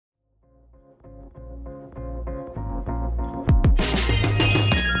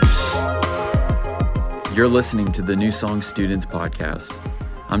You're listening to the New Song Students Podcast.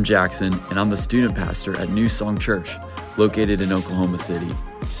 I'm Jackson, and I'm the student pastor at New Song Church, located in Oklahoma City.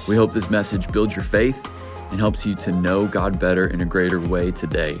 We hope this message builds your faith and helps you to know God better in a greater way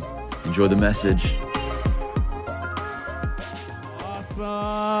today. Enjoy the message.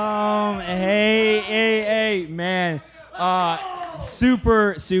 Awesome. Hey, man.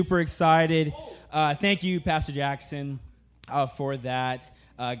 Super excited. Thank you, Pastor Jackson, for that.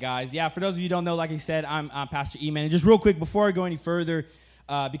 Guys, for those of you who don't know, like I said, I'm Pastor E-Man. And just real quick, before I go any further,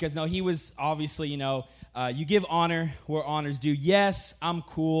 because he was obviously, you give honor where honor's due. Yes, I'm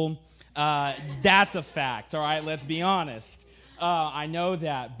cool. That's a fact, all right? Let's be honest. I know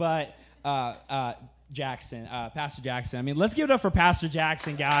that, but Jackson, Pastor Jackson, let's give it up for Pastor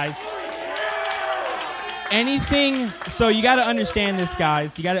Jackson, guys. So you got to understand this,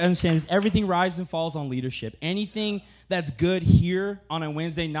 guys. You got to understand this. Everything rises and falls on leadership. Anything that's good here on a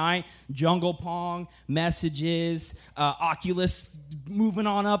Wednesday night, Jungle Pong, messages, Oculus moving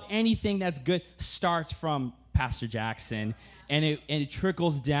on up, anything that's good starts from Pastor Jackson, and it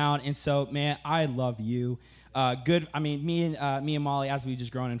trickles down. And so, man, I love you. Me and Molly, as we've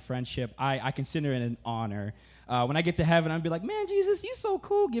just grown in friendship, I consider it an honor. When I get to heaven, I'll be like, man, Jesus, you so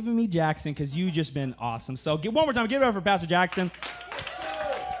cool giving me Jackson because you just been awesome. So one more time, give it up for Pastor Jackson.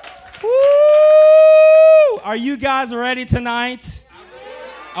 Woo! Are you guys ready tonight?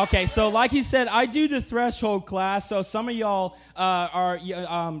 Okay, so like he said, I do the threshold class. So some of y'all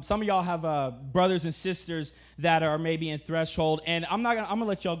have brothers and sisters that are maybe in threshold, and I'm gonna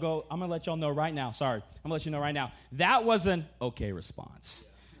let y'all go. I'm gonna let y'all know right now. Sorry, I'm gonna let you know right now. That was an okay response.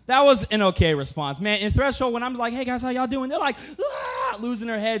 That was an okay response, man. In threshold, when I'm like, hey guys, how y'all doing? They're like, losing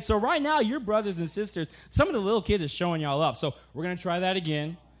their heads. So right now, your brothers and sisters, some of the little kids are showing y'all up. So we're gonna try that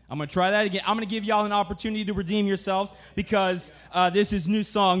again. I'm going to give y'all an opportunity to redeem yourselves because this is New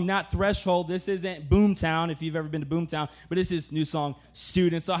Song, not Threshold. This isn't Boomtown, if you've ever been to Boomtown, but this is New Song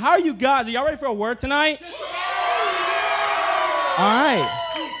Students. So how are you guys? Are y'all ready for a word tonight?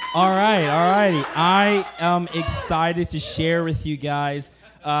 All right. I am excited to share with you guys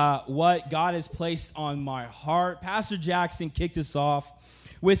what God has placed on my heart. Pastor Jackson kicked us off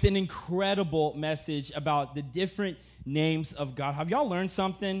with an incredible message about the different names of God. Have y'all learned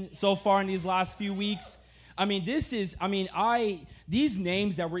something so far in these last few weeks? These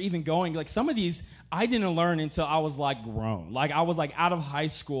names that we're even going, like some of these I didn't learn until I was like grown. Like I was like out of high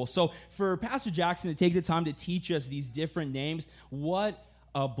school. So for Pastor Jackson to take the time to teach us these different names, what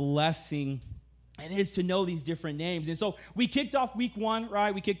a blessing it is to know these different names. And so we kicked off week one,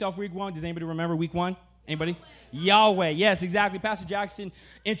 right? Does anybody remember week one? Anybody? Yahweh. Yes, exactly. Pastor Jackson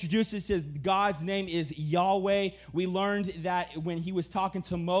introduced us as God's name is Yahweh. We learned that when he was talking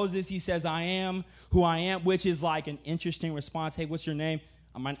to Moses, he says, I am who I am, which is like an interesting response. Hey, what's your name?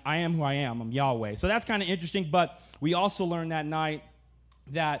 I am who I am. I'm Yahweh. So that's kind of interesting. But we also learned that night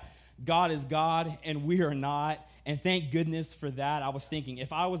that God is God and we are not. And thank goodness for that. I was thinking,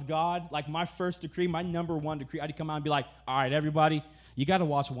 if I was God, like my first decree, my number one decree, I'd come out and be like, all right, everybody, you got to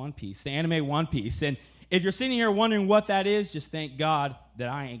watch One Piece, the anime One Piece. And if you're sitting here wondering what that is, just thank God that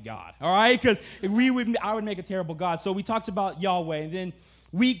I ain't God, all right? Because I would make a terrible God. So we talked about Yahweh. And then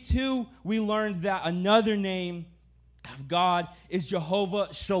week two, we learned that another name of God is Jehovah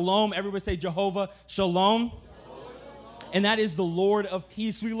Shalom. Everybody say Jehovah Shalom. And that is the Lord of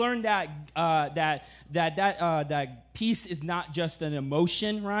peace. We learned that peace is not just an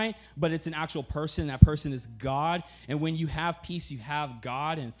emotion, right? But it's an actual person. That person is God. And when you have peace, you have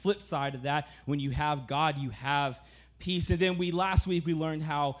God. And flip side of that, when you have God, you have peace. And then last week we learned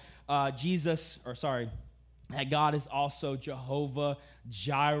how that God is also Jehovah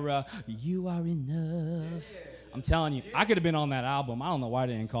Jireh. You are enough. I'm telling you, I could have been on that album. I don't know why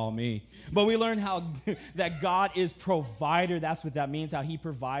they didn't call me. But we learned how that God is provider. That's what that means, how he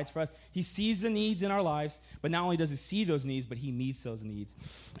provides for us. He sees the needs in our lives, but not only does he see those needs, but he meets those needs.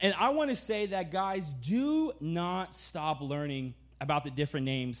 And I want to say that, guys, do not stop learning about the different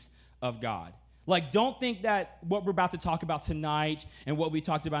names of God. Like, don't think that what we're about to talk about tonight and what we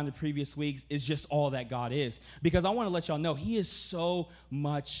talked about in the previous weeks is just all that God is. Because I want to let y'all know, he is so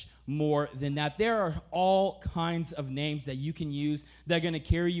much more than that. There are all kinds of names that you can use that are going to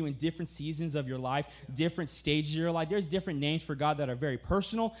carry you in different seasons of your life, different stages of your life. There's different names for God that are very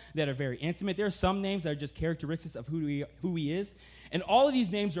personal, that are very intimate. There are some names that are just characteristics of who he is. And all of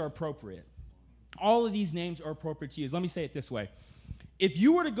these names are appropriate. All of these names are appropriate to use. Let me say it this way. If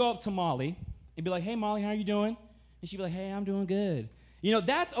you were to go up to Molly and be like, hey, Molly, how are you doing? And she'd be like, hey, I'm doing good.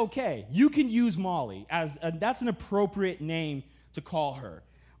 That's okay. You can use Molly that's an appropriate name to call her.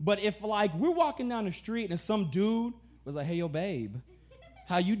 But if, like, we're walking down the street and some dude was like, hey, yo, babe,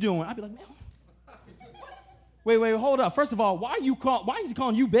 how you doing? I'd be like, man, Wait, hold up. First of all, why is he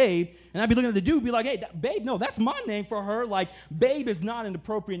calling you babe? And I'd be looking at the dude, be like, hey, babe, no, that's my name for her. Like, babe is not an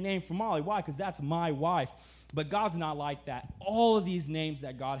appropriate name for Molly. Why? Because that's my wife. But God's not like that. All of these names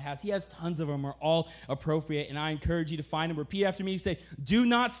that God has, he has tons of them, are all appropriate. And I encourage you to find them. Repeat after me. Say, do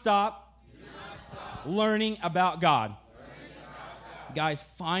not stop learning about God. Guys,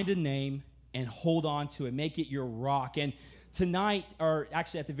 find a name and hold on to it. Make it your rock. And tonight, or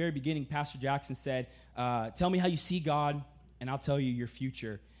actually at the very beginning, Pastor Jackson said, tell me how you see God, and I'll tell you your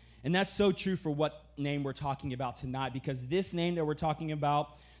future. And that's so true for what name we're talking about tonight, because this name that we're talking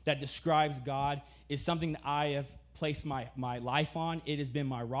about that describes God is something that I have placed my life on. It has been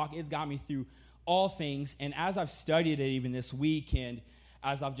my rock. It's got me through all things. And as I've studied it even this week, and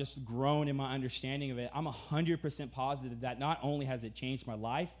as I've just grown in my understanding of it, I'm 100% positive that not only has it changed my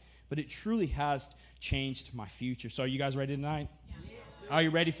life, but it truly has changed my future. So are you guys ready tonight? Yeah. Are you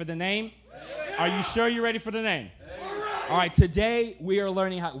ready for the name? Yeah. Are you sure you're ready for the name? Yeah. All right, today we are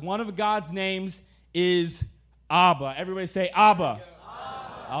learning how one of God's names is Abba. Everybody say Abba. Abba.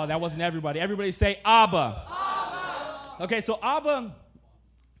 Oh, that wasn't everybody. Everybody say Abba. Abba. Okay, so Abba,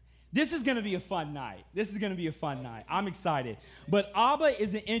 this is going to be a fun night. I'm excited. But Abba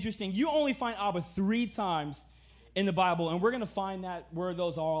is an interesting, you only find Abba 3 times in the Bible, and we're going to find that where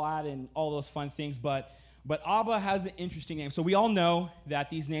those are all at and all those fun things, but Abba has an interesting name. So we all know that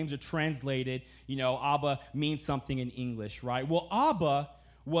these names are translated. You know, Abba means something in English, right? Well, Abba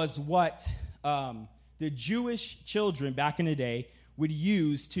was what the Jewish children back in the day would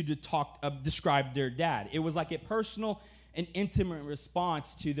use to describe their dad. It was like a personal and intimate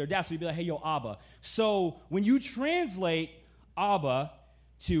response to their dad. So you'd be like, hey, yo, Abba. So when you translate Abba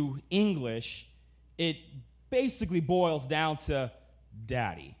to English, it basically boils down to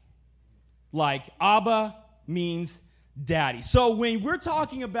daddy. Like, Abba means daddy. So when we're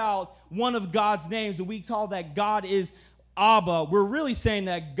talking about one of God's names and we call that God is Abba, we're really saying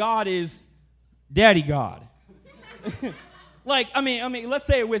that God is Daddy God. Like, I mean, let's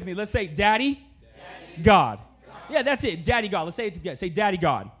say it with me. Let's say Daddy God. Yeah, that's it. Daddy God. Let's say it together. Say Daddy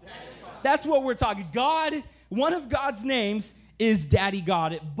God. That's what we're talking. God, one of God's names is Daddy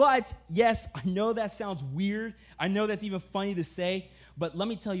God. But yes, I know that sounds weird. I know that's even funny to say. But let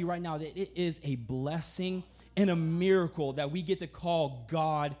me tell you right now that it is a blessing and a miracle that we get to call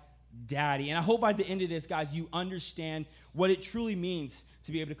God Daddy. And I hope by the end of this, guys, you understand what it truly means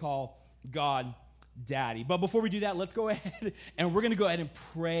to be able to call God Daddy. But before we do that, let's go ahead and we're going to go ahead and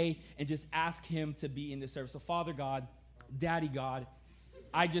pray and just ask him to be in this service. So Father God, Daddy God,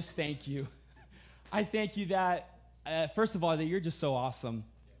 I just thank you. I thank you that, first of all, that you're just so awesome.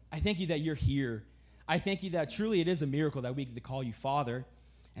 I thank you that you're here. I thank you that truly it is a miracle that we get to call you Father.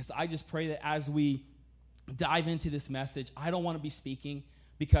 And so I just pray that as we dive into this message, I don't want to be speaking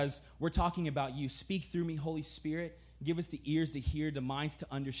because we're talking about you. Speak through me, Holy Spirit. Give us the ears to hear, the minds to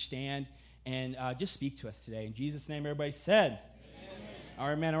understand, and just speak to us today. In Jesus' name, everybody said. Amen. All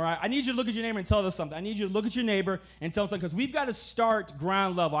right, man, all right. I need you to look at your neighbor and tell us something. I need you to look at your neighbor and tell us something because we've got to start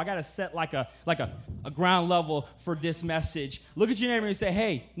ground level. I got to set like a ground level for this message. Look at your neighbor and say,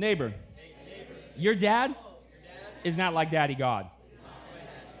 hey, neighbor. Your dad is not like Daddy God.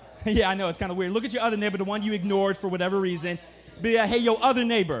 Yeah, I know, it's kind of weird. Look at your other neighbor, the one you ignored for whatever reason. Be like, hey, yo, other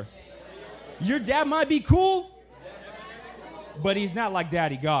neighbor. Your dad might be cool, but he's not like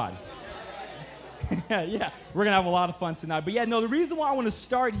Daddy God. Yeah, we're going to have a lot of fun tonight. But yeah, no, the reason why I want to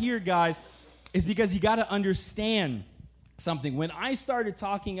start here, guys, is because you got to understand something. When I started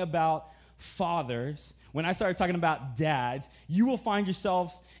talking about fathers, when I started talking about dads, you will find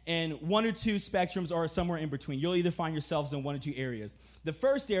yourselves in one or two spectrums or somewhere in between. You'll either find yourselves in one or two areas. The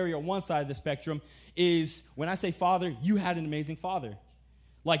first area, on one side of the spectrum, is when I say father, you had an amazing father.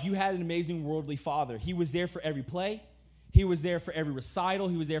 Like you had an amazing worldly father. He was there for every play. He was there for every recital.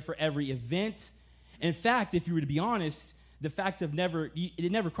 He was there for every event. In fact, if you were to be honest, the fact of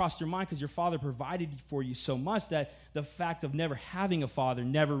it never crossed your mind because your father provided for you so much that the fact of never having a father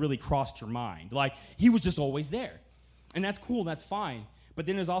never really crossed your mind. Like, he was just always there. And that's cool, that's fine. But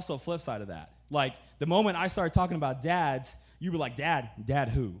then there's also a flip side of that. Like, the moment I started talking about dads, you were like, Dad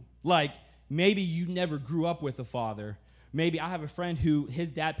who? Like, maybe you never grew up with a father. Maybe I have a friend who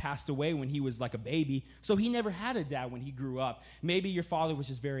his dad passed away when he was like a baby, so he never had a dad when he grew up. Maybe your father was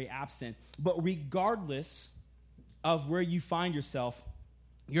just very absent. But regardless of where you find yourself,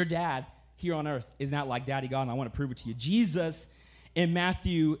 your dad here on earth is not like Daddy God, and I want to prove it to you. Jesus, in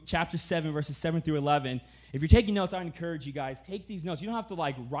Matthew chapter 7, verses 7 through 11, if you're taking notes, I encourage you guys, take these notes. You don't have to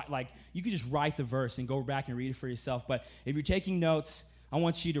write, you could just write the verse and go back and read it for yourself. But if you're taking notes, I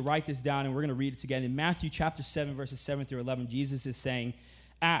want you to write this down, and we're going to read it together. In Matthew chapter 7, verses 7 through 11, Jesus is saying,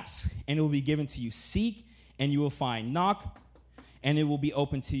 ask, and it will be given to you. Seek, and you will find. Knock, and it will be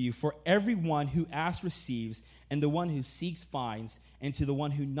open to you. For everyone who asks receives, and the one who seeks finds, and to the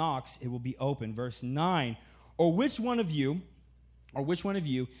one who knocks it will be open. Verse 9, or which one of you,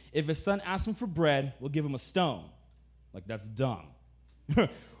 if a son asks him for bread, will give him a stone? Like, that's dumb.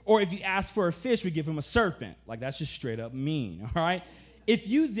 Or if you ask for a fish, we give him a serpent. Like, that's just straight up mean, all right? If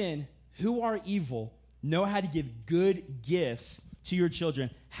you then, who are evil, know how to give good gifts to your children,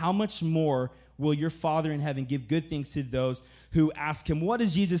 how much more will your Father in heaven give good things to those who ask him? What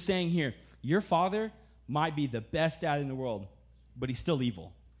is Jesus saying here? Your Father might be the best dad in the world, but he's still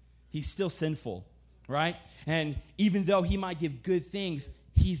evil. He's still sinful, right? And even though he might give good things,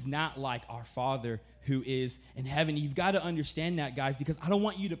 he's not like our Father who is in heaven. You've got to understand that, guys, because I don't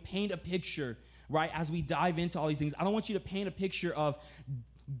want you to paint a picture, right, as we dive into all these things. I don't want you to paint a picture of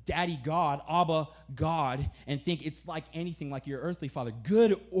Daddy God, Abba God, and think it's like anything like your earthly father,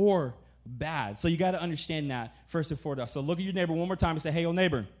 good or bad. So you got to understand that first and foremost. So look at your neighbor one more time and say, hey, old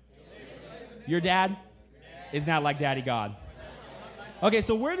neighbor, your dad is not like Daddy God. Okay,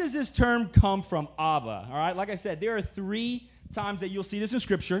 so where does this term come from, Abba? All right, like I said, there are 3 times that you'll see this in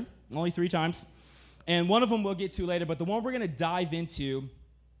Scripture, only 3 times. And one of them we'll get to later, but the one we're going to dive into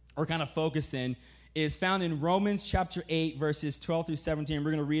or kind of focus in is found in Romans chapter 8, verses 12 through 17. We're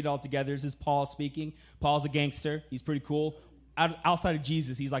going to read it all together. This is Paul speaking. Paul's a gangster. He's pretty cool. Outside of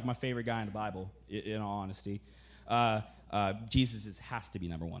Jesus, he's like my favorite guy in the Bible, in all honesty. Jesus has to be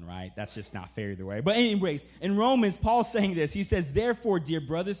number 1, right? That's just not fair either way. But anyways, in Romans, Paul's saying this. He says, therefore, dear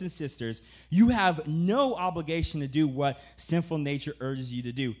brothers and sisters, you have no obligation to do what sinful nature urges you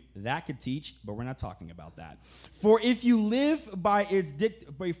to do. That could teach, but we're not talking about that. For if you live by its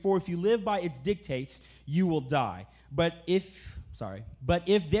dictates, you will die. But if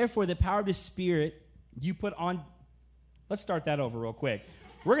therefore the power of the Spirit you put on. Let's start that over real quick.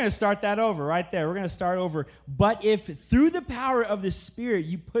 We're going to start that over right there. We're going to start over. But if through the power of the Spirit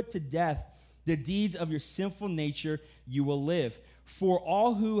you put to death the deeds of your sinful nature, you will live. For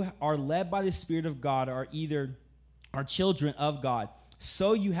all who are led by the Spirit of God are children of God.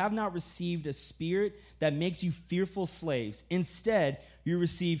 So you have not received a spirit that makes you fearful slaves. Instead, you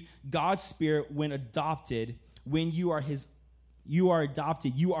receive God's Spirit when adopted. When you are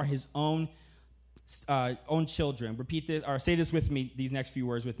adopted, you are his own children. Repeat this, or say this with me, these next few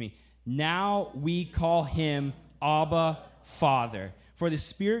words with me. Now we call him Abba, Father. For the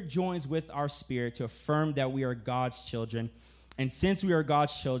Spirit joins with our spirit to affirm that we are God's children. And since we are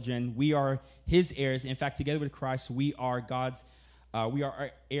God's children, we are his heirs. In fact, together with Christ, we are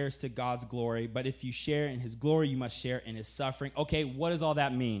heirs to God's glory. But if you share in his glory, you must share in his suffering. Okay, what does all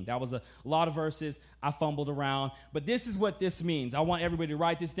that mean? That was a lot of verses. I fumbled around. But this is what this means. I want everybody to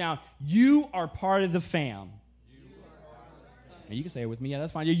write this down. You are part of the fam. And you can say it with me. Yeah,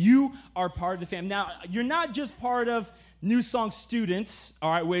 that's fine. You are part of the fam. Now, you're not just part of New Song students,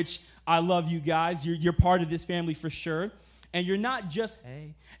 all right, which I love you guys. You're part of this family for sure. And you're not just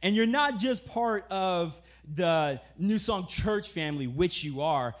part of the New Song Church family, which you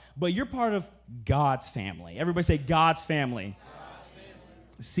are, but you're part of God's family. Everybody say God's family. God's family.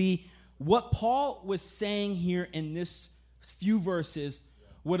 See, what Paul was saying here in this few verses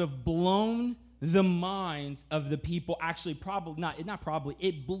would have blown the minds of the people. Actually,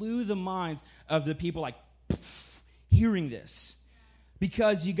 it blew the minds of the people like hearing this.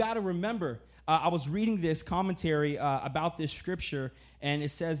 Because you got to remember, I was reading this commentary about this scripture, and it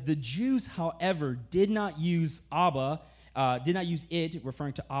says, the Jews, however, did not use it,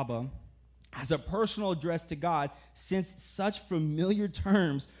 referring to Abba, as a personal address to God, since such familiar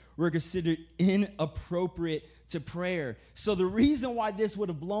terms were considered inappropriate to prayer. So the reason why this would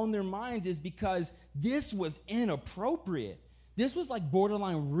have blown their minds is because this was inappropriate. This was like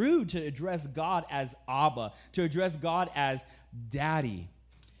borderline rude to address God as Abba, to address God as Daddy.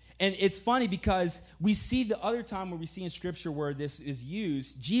 And it's funny because we see the other time where we see in Scripture where this is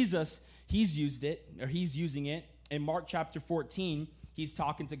used, Jesus, he's using it. In Mark chapter 14, he's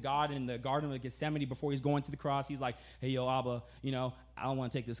talking to God in the Garden of Gethsemane before he's going to the cross. He's like, hey, yo, Abba, I don't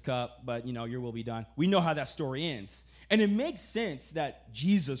want to take this cup, but, your will be done. We know how that story ends. And it makes sense that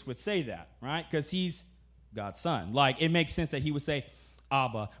Jesus would say that, right? Because he's God's son. Like, it makes sense that he would say,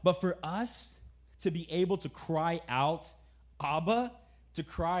 Abba. But for us to be able to cry out, Abba, to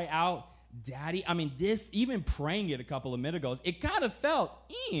cry out, Daddy. I mean, this, even praying it a couple of minutes ago, it kind of felt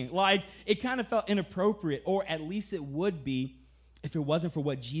inappropriate, or at least it would be if it wasn't for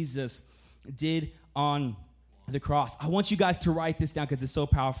what Jesus did on the cross. I want you guys to write this down because it's so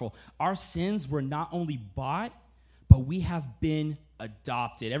powerful. Our sins were not only bought, but we have been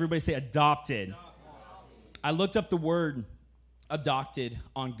adopted. Everybody say adopted. I looked up the word adopted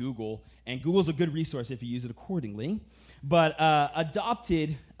on Google, and Google's a good resource if you use it accordingly. But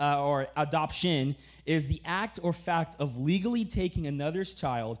adopted or adoption is the act or fact of legally taking another's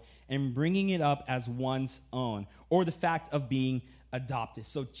child and bringing it up as one's own, or the fact of being adopted.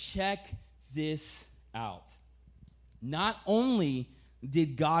 So check this out. Not only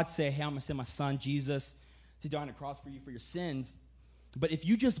did God say, hey, I'm going to send my son Jesus to die on the cross for you for your sins, but if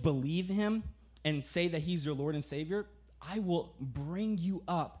you just believe him and say that he's your Lord and Savior, I will bring you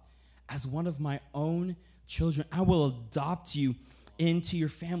up as one of my own children. I will adopt you into your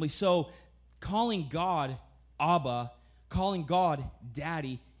family. So calling God Abba, calling God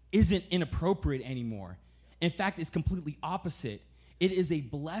Daddy isn't inappropriate anymore. In fact, it's completely opposite. It is a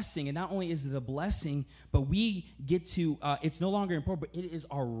blessing, and not only is it a blessing, but we get to, it's no longer important, but it is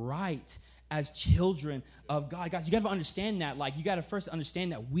our right as children of God. Guys, you got to understand that. Like, you got to first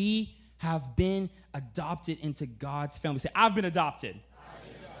understand that we have been adopted into God's family. Say, I've been adopted.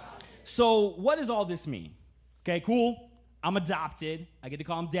 So what does all this mean? Okay, cool. I'm adopted. I get to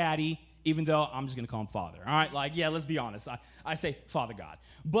call him Daddy, even though I'm just going to call him Father. All right, like, yeah, let's be honest. I say Father God.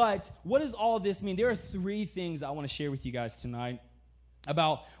 But what does all this mean? There are three things I want to share with you guys tonight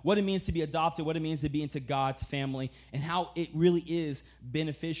about what it means to be adopted, what it means to be into God's family, and how it really is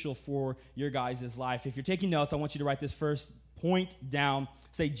beneficial for your guys' life. If you're taking notes, I want you to write this first point down.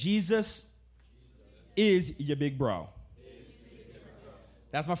 Say, Jesus is your big bro.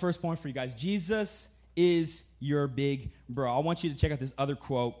 That's my first point for you guys. Jesus is your big bro. I want you to check out this other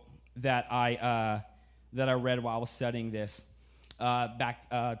quote that I read while I was studying this,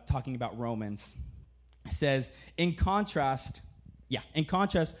 talking about Romans. It says, in contrast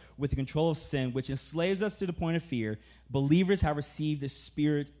with the control of sin, which enslaves us to the point of fear, believers have received the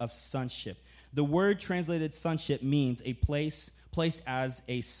spirit of sonship. The word translated sonship means a place placed as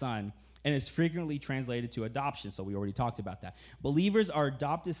a son, and is frequently translated to adoption, so we already talked about that. Believers are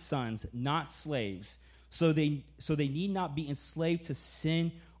adopted sons, not slaves, so they need not be enslaved to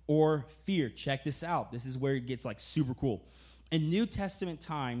sin or fear. Check this out. This is where it gets like super cool. In New Testament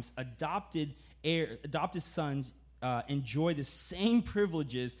times, adopted sons enjoy the same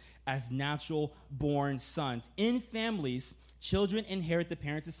privileges as natural-born sons. In families, children inherit the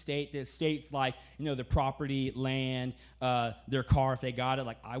parents' estate. The estates like, their property, land, their car if they got it.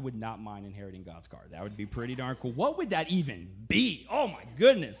 Like, I would not mind inheriting God's car. That would be pretty darn cool. What would that even be? Oh, my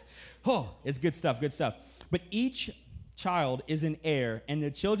goodness. Oh, it's good stuff, good stuff. But each child is an heir, and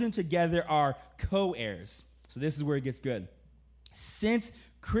the children together are co-heirs. So this is where it gets good. Since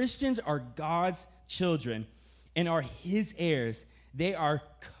Christians are God's children and are his heirs, they are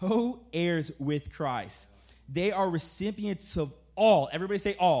co-heirs with Christ. They are recipients of all, everybody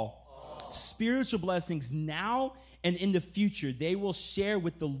say all, spiritual blessings now and in the future. They will share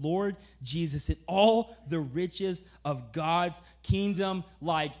with the Lord Jesus in all the riches of God's kingdom.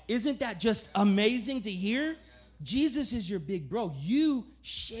 Like, isn't that just amazing to hear? Jesus is your big bro. You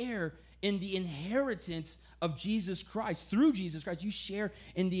share in the inheritance of Jesus Christ. Through Jesus Christ, you share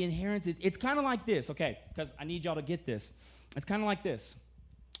in the inheritance. It's kind of like this, okay, because I need y'all to get this. It's kind of like this.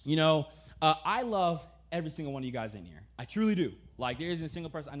 I love every single one of you guys in here. I truly do. Like, there isn't a single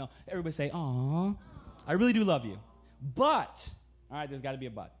person I know. Everybody say, aw. I really do love you. But, all right, there's got to be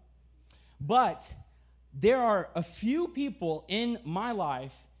a but. But there are a few people in my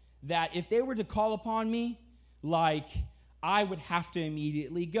life that if they were to call upon me, like, I would have to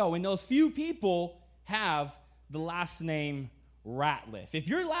immediately go. And those few people have the last name Ratliff. If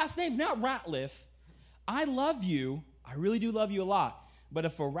your last name's not Ratliff, I love you. I really do love you a lot. But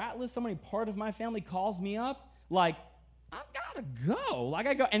if a Ratliff, somebody part of my family calls me up, like, I've got to go. Like,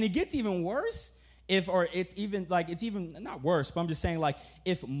 I go. And it gets even worse it's even not worse, but I'm just saying, like,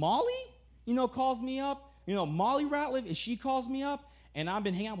 if Molly, calls me up, Molly Ratliff, if she calls me up, and I've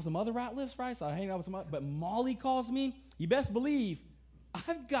been hanging out with some other Ratliffs, right? So I hang out with some other, but Molly calls me, you best believe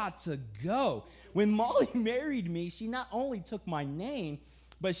I've got to go. When Molly married me, she not only took my name,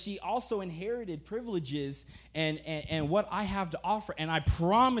 but she also inherited privileges and what I have to offer. And I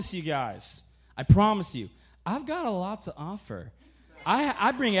promise you guys, I've got a lot to offer.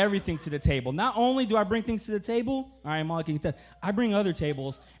 I bring everything to the table. Not only do I bring things to the table, all right, Molly, can you tell? I bring other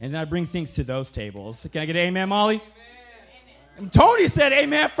tables, and then I bring things to those tables. Can I get an amen, Molly? Amen. Tony said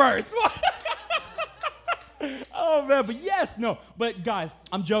amen first. Oh, man, but yes, no. But, guys,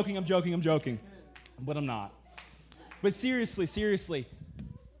 I'm joking, but I'm not. But seriously,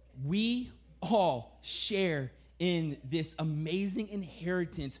 we all share in this amazing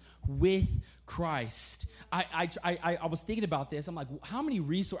inheritance with Christ. I was thinking about this. I'm like,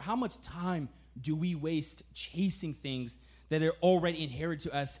 how much time do we waste chasing things that are already inherited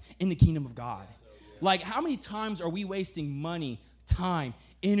to us in the kingdom of God? Like, how many times are we wasting money, time,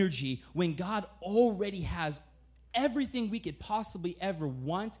 energy, when God already has everything we could possibly ever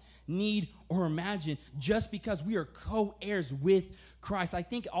want, need, or imagine, just because we are co-heirs with Christ? I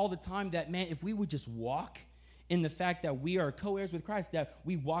think all the time that, man, if we would just walk in the fact that we are co-heirs with Christ, that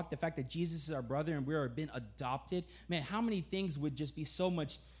we walk the fact that Jesus is our brother and we are been adopted, man, how many things would just be so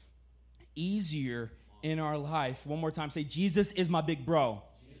much easier in our life? One more time, say, Jesus is my big bro.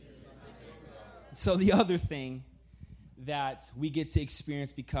 So the other thing that we get to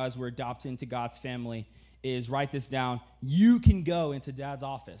experience because we're adopted into God's family is, write this down, you can go into Dad's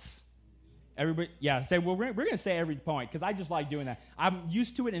office. Everybody, yeah, say, well, we're going to say every point, because I just like doing that. I'm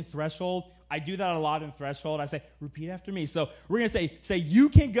used to it in Threshold. I do that a lot in Threshold. I say, repeat after me. So we're going to say, you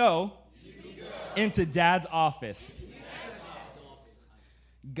can go into Dad's office.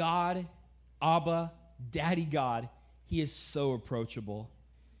 God, Abba, Daddy God, he is so approachable.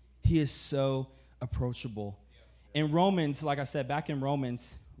 He is so approachable. In Romans, like I said, back in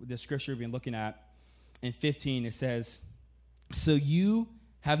Romans, the scripture we've been looking at, in 15, it says, so you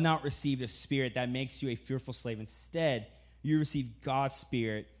have not received a spirit that makes you a fearful slave. Instead, you received God's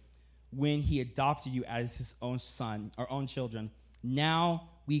Spirit when he adopted you as his own son, our own children. Now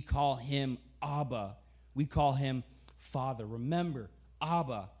we call him Abba. We call him Father. Remember,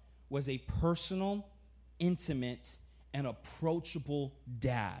 Abba was a personal, intimate, and approachable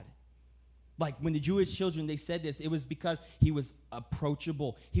dad. Like, when the Jewish children, they said this, it was because he was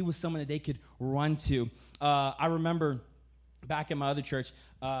approachable. He was someone that they could run to. I remember back in my other church,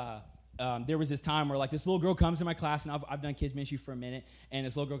 there was this time where, like, this little girl comes to my class, and I've done kids ministry for a minute, and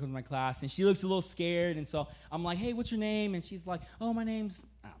this little girl comes to my class, and she looks a little scared, and so I'm like, hey, what's your name? And she's like, oh, my name's,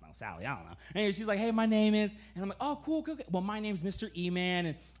 I don't know, Sally, I don't know. And she's like, hey, my name is, and I'm like, oh, cool. Well, my name's Mr. E-Man,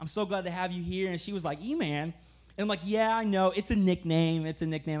 and I'm so glad to have you here. And she was like, E-Man? And I'm like, yeah, I know. It's a nickname.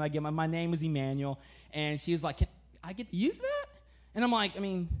 I get my name is Emmanuel. And she's like, can I get to use that? And I'm like,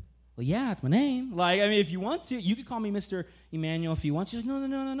 well, yeah, it's my name. Like, if you want to, you could call me Mr. Emmanuel if you want. She's like,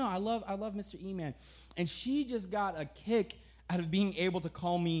 no. I love Mr. E-Man. And she just got a kick out of being able to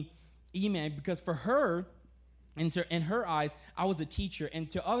call me E-Man, because for her, in her eyes, I was a teacher. And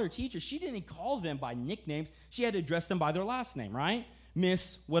to other teachers, she didn't call them by nicknames. She had to address them by their last name, right?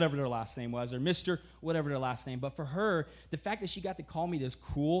 Miss, whatever their last name was, or Mr., whatever their last name. But for her, the fact that she got to call me this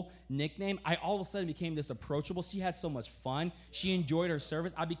cool nickname, I all of a sudden became this approachable. She had so much fun. She enjoyed her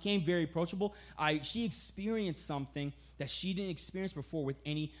service. I became very approachable. She experienced something that she didn't experience before with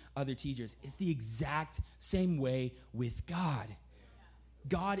any other teachers. It's the exact same way with God.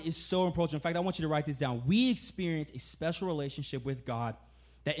 God is so approachable. In fact, I want you to write this down. We experience a special relationship with God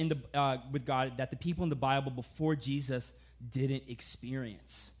that the people in the Bible before Jesus didn't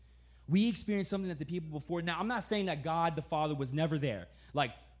experience. We experienced something that the people before. Now, I'm not saying that God the Father was never there.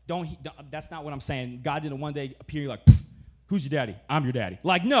 Like, that's not what I'm saying. God didn't one day appear like, who's your daddy? I'm your daddy.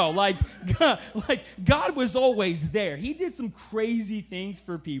 Like, no, like God was always there. He did some crazy things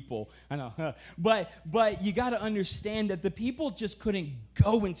for people. I know. But you got to understand that the people just couldn't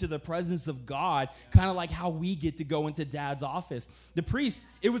go into the presence of God, kind of like how we get to go into Dad's office. The priest,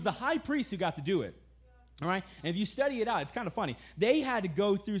 it was the high priest who got to do it. All right? And if you study it out, it's kind of funny. They had to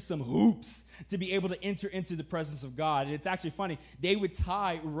go through some hoops to be able to enter into the presence of God. And it's actually funny. They would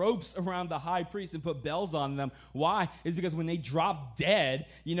tie ropes around the high priest and put bells on them. Why? It's because when they dropped dead,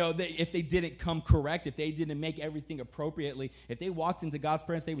 if they didn't come correct, if they didn't make everything appropriately, if they walked into God's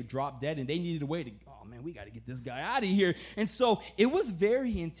presence, they would drop dead, and they needed a way to, oh, man, we got to get this guy out of here. And so it was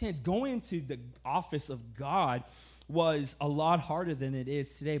very intense. Going into the office of God was a lot harder than it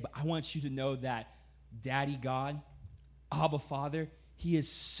is today. But I want you to know that Daddy God, Abba Father, he is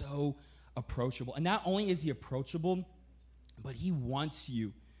so approachable. And not only is he approachable, but he wants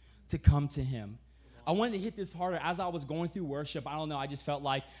you to come to him. I wanted to hit this harder as I was going through worship. I don't know, I just felt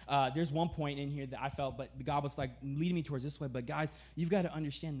like there's one point in here that I felt, but God was like leading me towards this way. But guys, you've got to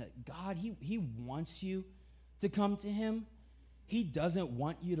understand that God, he wants you to come to him. He doesn't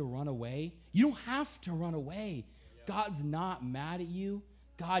want you to run away. You don't have to run away. God's not mad at you.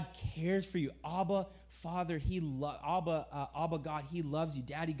 God cares for you. Abba, Father, Abba, God, he loves you.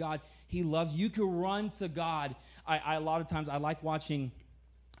 Daddy, God, he loves you. You can run to God. A lot of times I like watching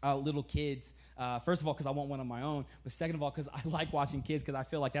little kids. First of all, because I want one of my own. But second of all, because I like watching kids, because I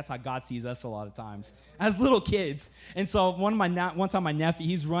feel like that's how God sees us a lot of times as little kids. And so one time my nephew,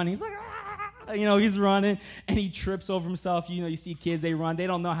 he's running. He's like, he's running, and he trips over himself. You see kids, they run. They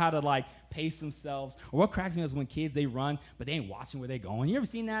don't know how to, like, pace themselves. Or what cracks me is when kids, they run, but they ain't watching where they're going. You ever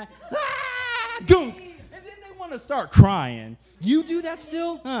seen that? Goom! And then they want to start crying. You do that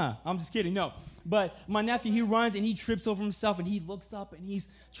still? I'm just kidding. No. But my nephew, he runs, and he trips over himself, and he looks up, and he's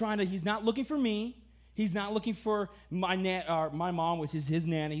not looking for me. He's not looking for my mom, which is his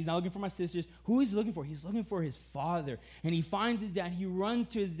nanny. He's not looking for my sisters. Who he's looking for? He's looking for his father. And he finds his dad. He runs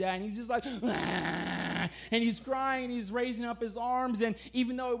to his dad, and he's just like, ah! And he's crying. He's raising up his arms. And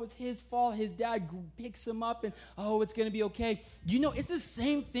even though it was his fault, his dad picks him up, and, oh, it's going to be okay. You know, it's the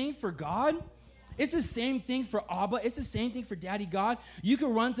same thing for God. It's the same thing for Abba. It's the same thing for Daddy God. You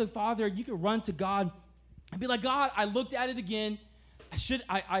can run to Father. You can run to God and be like, God, I looked at it again.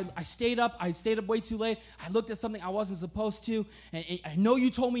 I stayed up way too late. I looked at something I wasn't supposed to, and I know you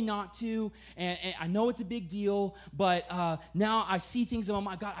told me not to, and I know it's a big deal, but now I see things in my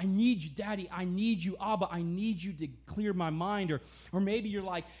mind. God, I need you, Daddy. I need you, Abba. I need you to clear my mind. Or maybe you're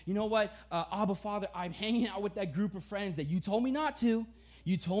like, you know what, Abba, Father, I'm hanging out with that group of friends that you told me not to.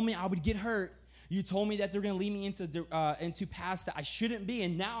 You told me I would get hurt. You told me that they're going to lead me into paths that I shouldn't be,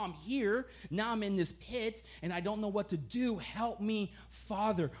 and now I'm here. Now I'm in this pit, and I don't know what to do. Help me,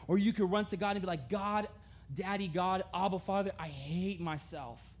 Father. Or you could run to God and be like, God, Daddy God, Abba, Father, I hate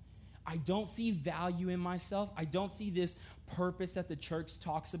myself. I don't see value in myself. I don't see this purpose that the church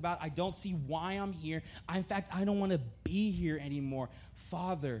talks about. I don't see why I'm here. In fact, I don't want to be here anymore.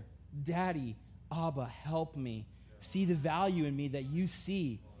 Father, Daddy, Abba, help me. See the value in me that you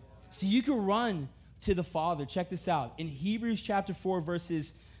see. So you can run to the Father. Check this out. In Hebrews chapter 4,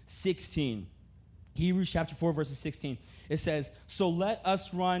 verses 16. Hebrews chapter 4, verses 16. It says, so let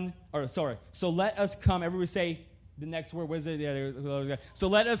us come. Everybody say the next word. What is it? So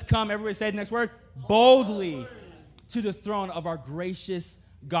let us come. Everybody say the next word. Boldly to the throne of our gracious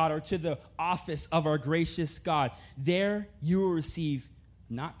God, or to the office of our gracious God. There you will receive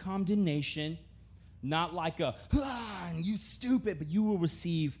not condemnation, not like you stupid, but you will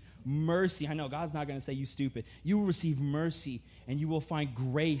receive mercy. I know God's not going to say you stupid. You will receive mercy, and you will find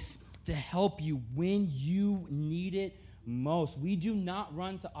grace to help you when you need it most. We do not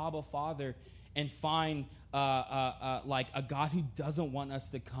run to Abba Father and find like a God who doesn't want us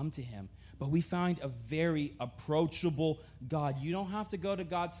to come to him, but we find a very approachable God. You don't have to go to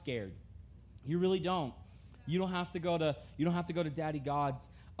God scared. You really don't. You don't have to go to Daddy God's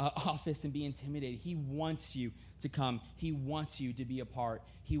office and be intimidated. He wants you to come. He wants you to be a part.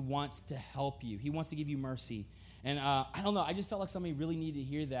 He wants to help you. He wants to give you mercy. And I don't know. I just felt like somebody really needed to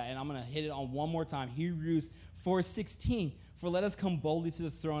hear that, and I'm going to hit it on one more time. Hebrews 4:16. For let us come boldly to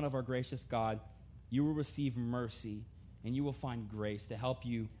the throne of our gracious God. You will receive mercy, and you will find grace to help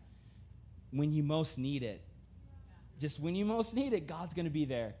you when you most need it. Just when you most need it, God's going to be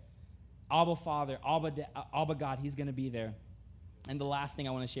there. Abba Father, Abba God, he's going to be there. And the last thing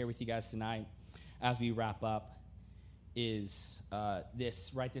I want to share with you guys tonight as we wrap up is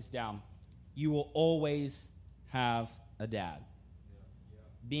this. Write this down. You will always have a dad.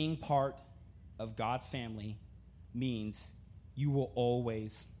 Being part of God's family means you will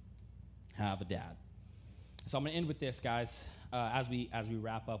always have a dad. So I'm going to end with this, guys. As we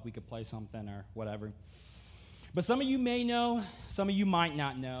wrap up, we could play something or whatever. But some of you may know, some of you might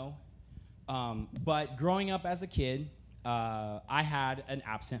not know. But growing up as a kid, I had an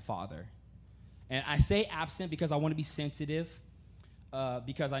absent father. And I say absent because I want to be sensitive,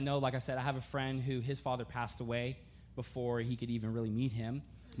 because I know, like I said, I have a friend who his father passed away before he could even really meet him.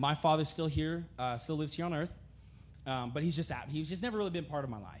 My father's still here, still lives here on earth, but he's just never really been part of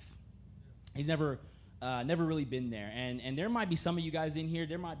my life. He's never really been there. And there might be some of you guys in here,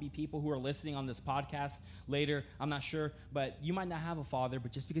 there might be people who are listening on this podcast later, I'm not sure, but you might not have a father,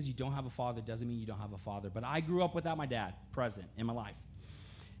 but just because you don't have a father doesn't mean you don't have a father. But I grew up without my dad present in my life.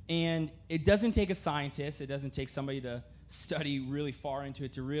 And it doesn't take a scientist, it doesn't take somebody to study really far into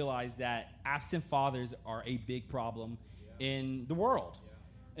it to realize that absent fathers are a big problem in the world.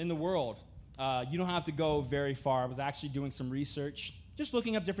 In the world. You don't have to go very far. I was actually doing some research, just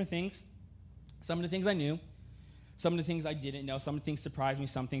looking up different things. Some of the things I knew, some of the things I didn't know, some of the things surprised me,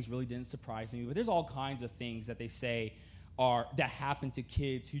 some things really didn't surprise me. But there's all kinds of things that they say that happen to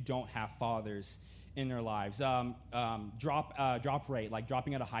kids who don't have fathers in their lives. Drop rate, like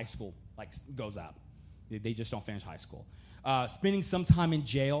dropping out of high school, like goes up. They just don't finish high school. Spending some time in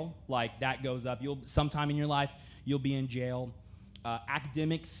jail, like that goes up. Sometime in your life, you'll be in jail.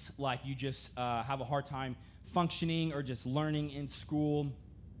 Academics, like you just have a hard time functioning or just learning in school,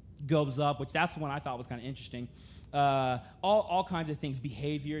 goes up, which that's one I thought was kind of interesting. All kinds of things,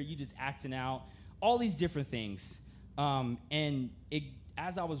 behavior, you just acting out, all these different things. And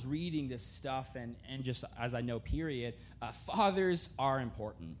as I was reading this stuff and just as I know, period, fathers are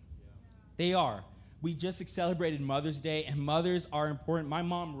important. Yeah. They are. We just celebrated Mother's Day, and mothers are important. My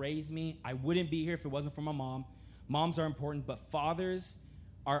mom raised me. I wouldn't be here if it wasn't for my mom. Moms are important, but fathers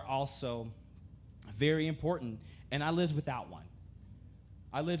are also very important. And I lived without one.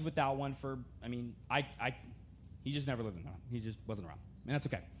 I lived without one for, he just never lived in one. He just wasn't around. And that's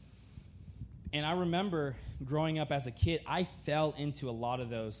okay. And I remember growing up as a kid, I fell into a lot of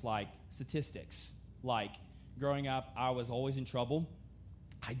those, like, statistics. Like, growing up, I was always in trouble.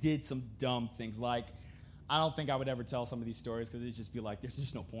 I did some dumb things. Like, I don't think I would ever tell some of these stories because it'd just be like, there's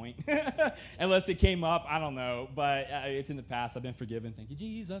just no point. Unless it came up, I don't know. But it's in the past. I've been forgiven. Thank you,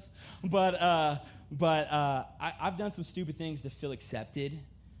 Jesus. But I've done some stupid things to feel accepted,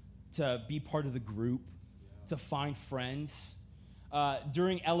 to be part of the group, to find friends.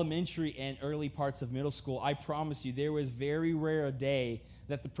 During elementary and early parts of middle school, I promise you, there was very rare a day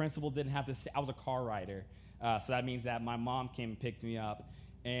that the principal didn't have to say, I was a car rider. So that means that my mom came and picked me up.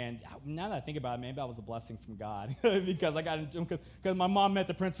 And now that I think about it, maybe that was a blessing from God because because my mom met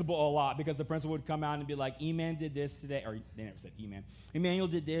the principal a lot because the principal would come out and be like, E-Man did this today, or they never said E-Man. Emmanuel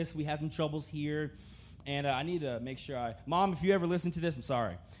did this. We have some troubles here, and I need to make sure Mom, if you ever listen to this, I'm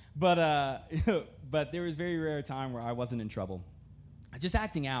sorry. But but there was very rare a time where I wasn't in trouble, just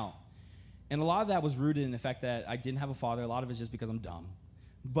acting out, and a lot of that was rooted in the fact that I didn't have a father. A lot of it's just because I'm dumb,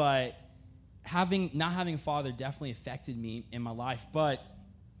 but not having a father definitely affected me in my life, but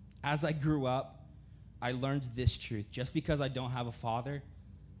as I grew up, I learned this truth. Just because I don't have a father,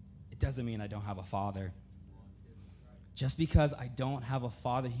 it doesn't mean I don't have a father. Just because I don't have a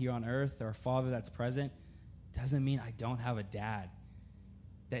father here on earth or a father that's present, doesn't mean I don't have a dad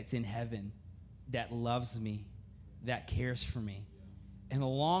that's in heaven, that loves me, that cares for me. And a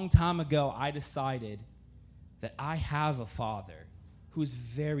long time ago, I decided that I have a father who's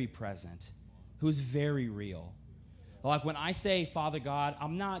very present, who's very real. Like when I say Father God,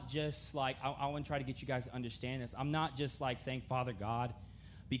 I'm not just like, I want to try to get you guys to understand this. I'm not just like saying Father God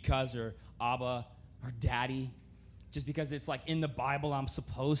because, or Abba, or Daddy, just because it's like in the Bible I'm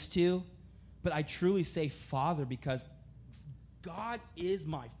supposed to. But I truly say Father because God is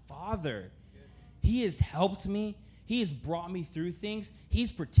my Father. He has helped me. He has brought me through things. He's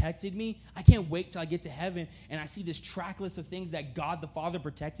protected me. I can't wait till I get to heaven and I see this track list of things that God the Father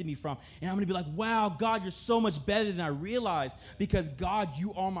protected me from. And I'm going to be like, wow, God, you're so much better than I realized because, God,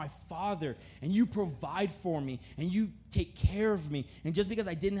 you are my Father and you provide for me and you take care of me. And just because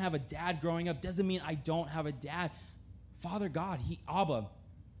I didn't have a dad growing up doesn't mean I don't have a dad. Father God, Abba,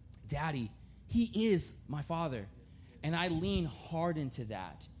 Daddy, he is my Father. And I lean hard into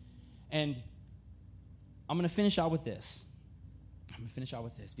that. And I'm going to finish out with this.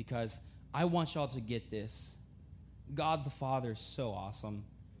 Because I want y'all to get this. God the Father is so awesome.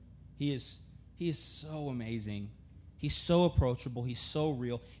 He is so amazing. He's so approachable. He's so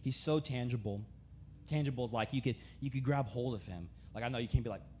real. He's so tangible. Tangible is like you could grab hold of him. Like I know you can't be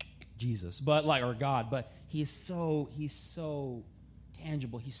like Jesus, but like or God, but he's so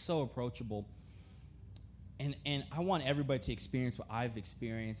tangible. He's so approachable. And I want everybody to experience what I've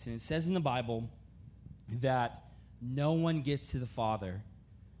experienced. And it says in the Bible that no one gets to the Father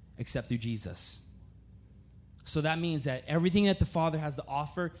except through Jesus. So that means that everything that the Father has to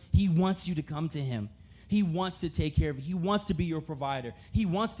offer, he wants you to come to him. He wants to take care of you. He wants to be your provider. He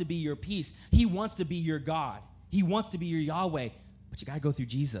wants to be your peace. He wants to be your God. He wants to be your Yahweh. But you got to go through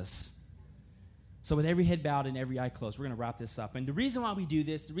Jesus. So with every head bowed and every eye closed, we're going to wrap this up. And the reason why we do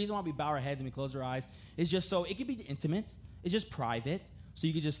this, the reason why we bow our heads and we close our eyes is just so it can be intimate. It's just private. So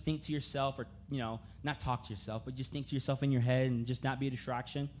you could just think to yourself or, not talk to yourself, but just think to yourself in your head and just not be a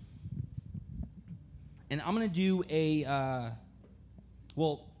distraction. And I'm going to do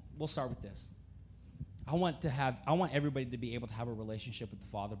we'll start with this. I want everybody to be able to have a relationship with the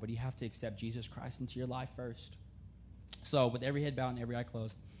Father, but you have to accept Jesus Christ into your life first. So with every head bowed and every eye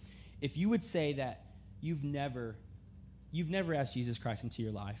closed, if you would say that you've never asked Jesus Christ into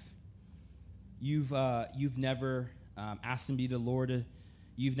your life, you've never asked him to be the Lord,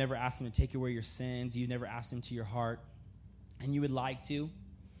 you've never asked him to take away your sins, you've never asked him to your heart, and you would like to,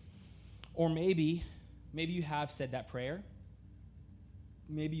 or maybe you have said that prayer,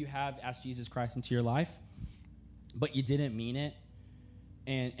 maybe you have asked Jesus Christ into your life, but you didn't mean it,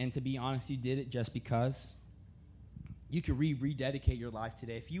 and to be honest, you did it just because. You could rededicate your life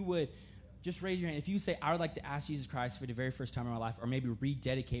today. If you would, just raise your hand. If you say, I would like to ask Jesus Christ for the very first time in my life, or maybe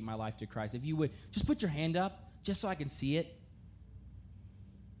rededicate my life to Christ, if you would, just put your hand up, just so I can see it.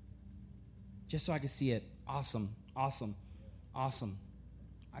 Just so I can see it. Awesome. I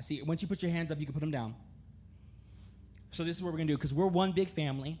see it. Once you put your hands up, you can put them down. So this is what we're going to do, because we're one big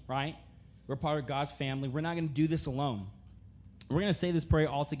family, right? We're part of God's family. We're not going to do this alone. We're going to say this prayer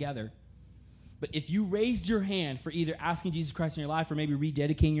all together. But if you raised your hand for either asking Jesus Christ in your life or maybe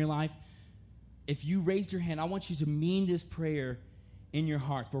rededicating your life, if you raised your hand, I want you to mean this prayer in your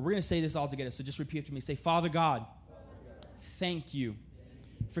heart. But we're going to say this all together, so just repeat after me. Say, Father God, thank you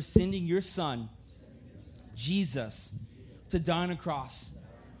for sending your son, Jesus, to die on a cross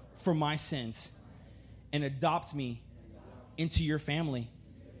for my sins and adopt me into your family.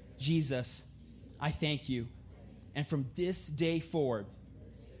 Jesus, I thank you. And from this day forward,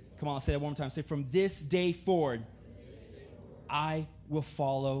 come on, let's say that one more time. Say, from this day forward, I will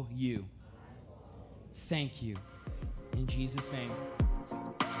follow you. Thank you. In Jesus' name.